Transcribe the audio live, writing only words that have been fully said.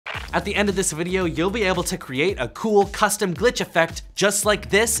At the end of this video, you'll be able to create a cool custom glitch effect just like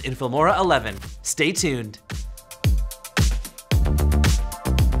this in Filmora 11. Stay tuned.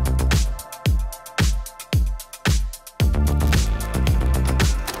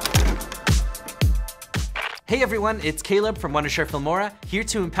 Hey everyone, it's Caleb from Wondershare Filmora, here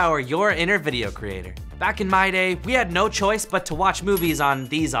to empower your inner video creator. Back in my day, we had no choice but to watch movies on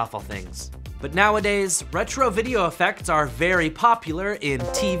these awful things. But nowadays, retro video effects are very popular in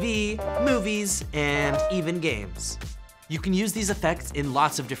TV, movies, and even games. You can use these effects in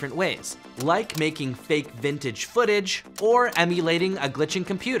lots of different ways, like making fake vintage footage or emulating a glitching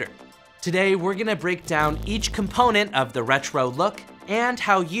computer. Today, we're gonna break down each component of the retro look and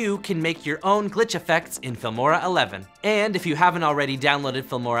how you can make your own glitch effects in Filmora 11. And if you haven't already downloaded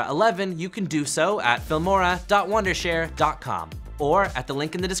Filmora 11, you can do so at filmora.wondershare.com or at the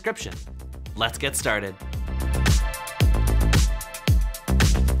link in the description. Let's get started.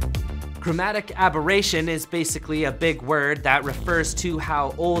 Chromatic aberration is basically a big word that refers to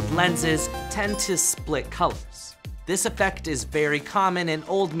how old lenses tend to split colors. This effect is very common in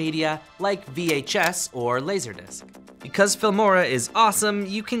old media like VHS or Laserdisc. Because Filmora is awesome,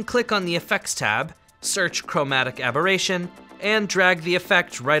 you can click on the Effects tab, search Chromatic Aberration, and drag the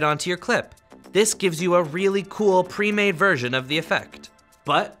effect right onto your clip. This gives you a really cool pre-made version of the effect.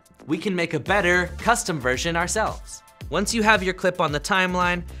 But we can make a better, custom version ourselves. Once you have your clip on the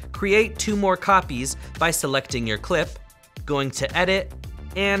timeline, create 2 more copies by selecting your clip, going to Edit,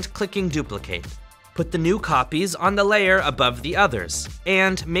 and clicking Duplicate. Put the new copies on the layer above the others,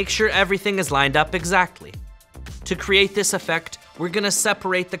 and make sure everything is lined up exactly. To create this effect, we're gonna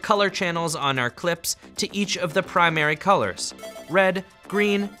separate the color channels on our clips to each of the primary colors, red,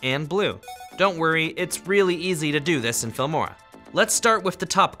 green, and blue. Don't worry, it's really easy to do this in Filmora. Let's start with the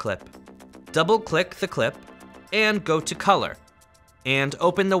top clip. Double-click the clip, and go to Color, and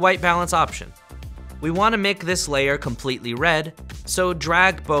open the white balance option. We wanna make this layer completely red, so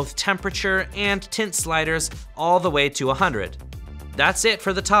drag both temperature and tint sliders all the way to 100. That's it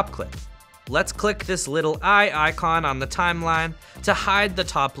for the top clip. Let's click this little eye icon on the timeline to hide the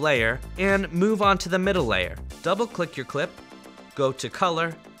top layer and move on to the middle layer. Double-click your clip, go to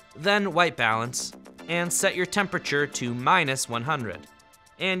Color, then White Balance, and set your temperature to -100,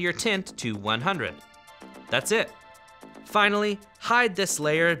 and your tint to 100. That's it. Finally, hide this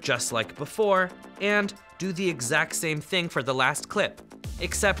layer just like before, and do the exact same thing for the last clip,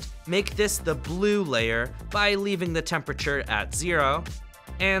 except make this the blue layer by leaving the temperature at 0,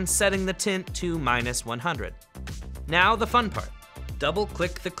 and setting the tint to -100. Now the fun part.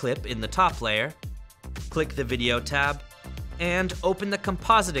 Double-click the clip in the top layer, click the Video tab, and open the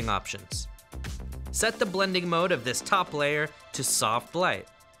compositing options. Set the blending mode of this top layer to soft light.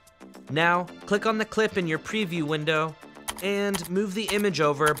 Now, click on the clip in your preview window, and move the image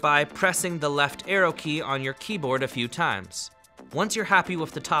over by pressing the left arrow key on your keyboard a few times. Once you're happy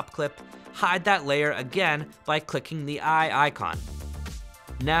with the top clip, hide that layer again by clicking the eye icon.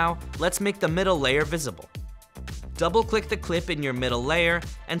 Now, let's make the middle layer visible. Double-click the clip in your middle layer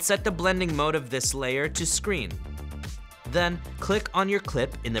and set the blending mode of this layer to screen. Then, click on your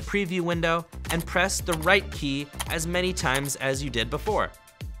clip in the preview window and press the right key as many times as you did before.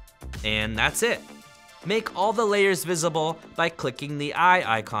 And that's it. Make all the layers visible by clicking the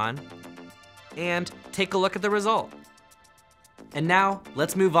eye icon, and take a look at the result. And now,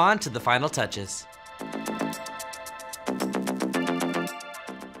 let's move on to the final touches.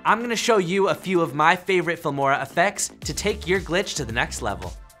 I'm gonna show you a few of my favorite Filmora effects to take your glitch to the next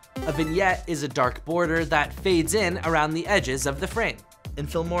level. A vignette is a dark border that fades in around the edges of the frame. In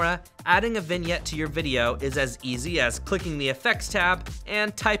Filmora, adding a vignette to your video is as easy as clicking the Effects tab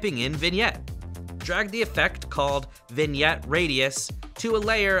and typing in vignette. Drag the effect called Vignette Radius to a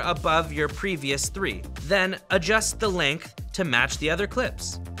layer above your previous 3. Then adjust the length to match the other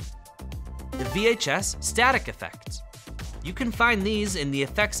clips. The VHS Static Effects. You can find these in the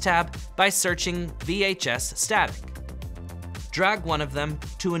Effects tab by searching VHS Static. Drag one of them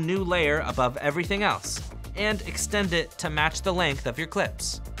to a new layer above everything else, and extend it to match the length of your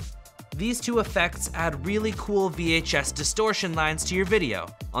clips. These 2 effects add really cool VHS distortion lines to your video.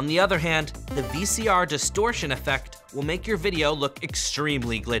 On the other hand, the VCR distortion effect will make your video look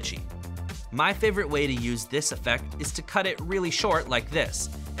extremely glitchy. My favorite way to use this effect is to cut it really short like this,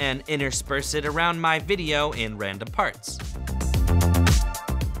 and intersperse it around my video in random parts.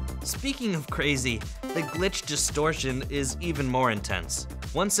 Speaking of crazy, the glitch distortion is even more intense.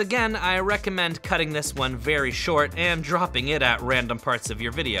 Once again, I recommend cutting this one very short and dropping it at random parts of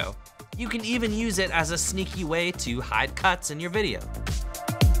your video. You can even use it as a sneaky way to hide cuts in your video.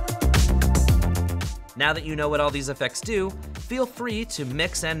 Now that you know what all these effects do, feel free to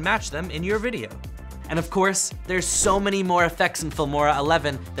mix and match them in your video. And of course, there's so many more effects in Filmora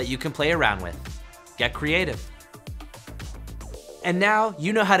 11 that you can play around with. Get creative. And now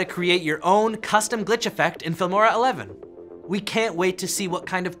you know how to create your own custom glitch effect in Filmora 11. We can't wait to see what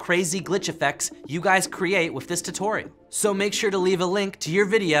kind of crazy glitch effects you guys create with this tutorial. So make sure to leave a link to your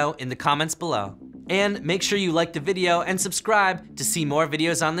video in the comments below. And make sure you like the video and subscribe to see more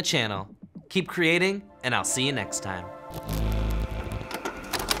videos on the channel. Keep creating, and I'll see you next time.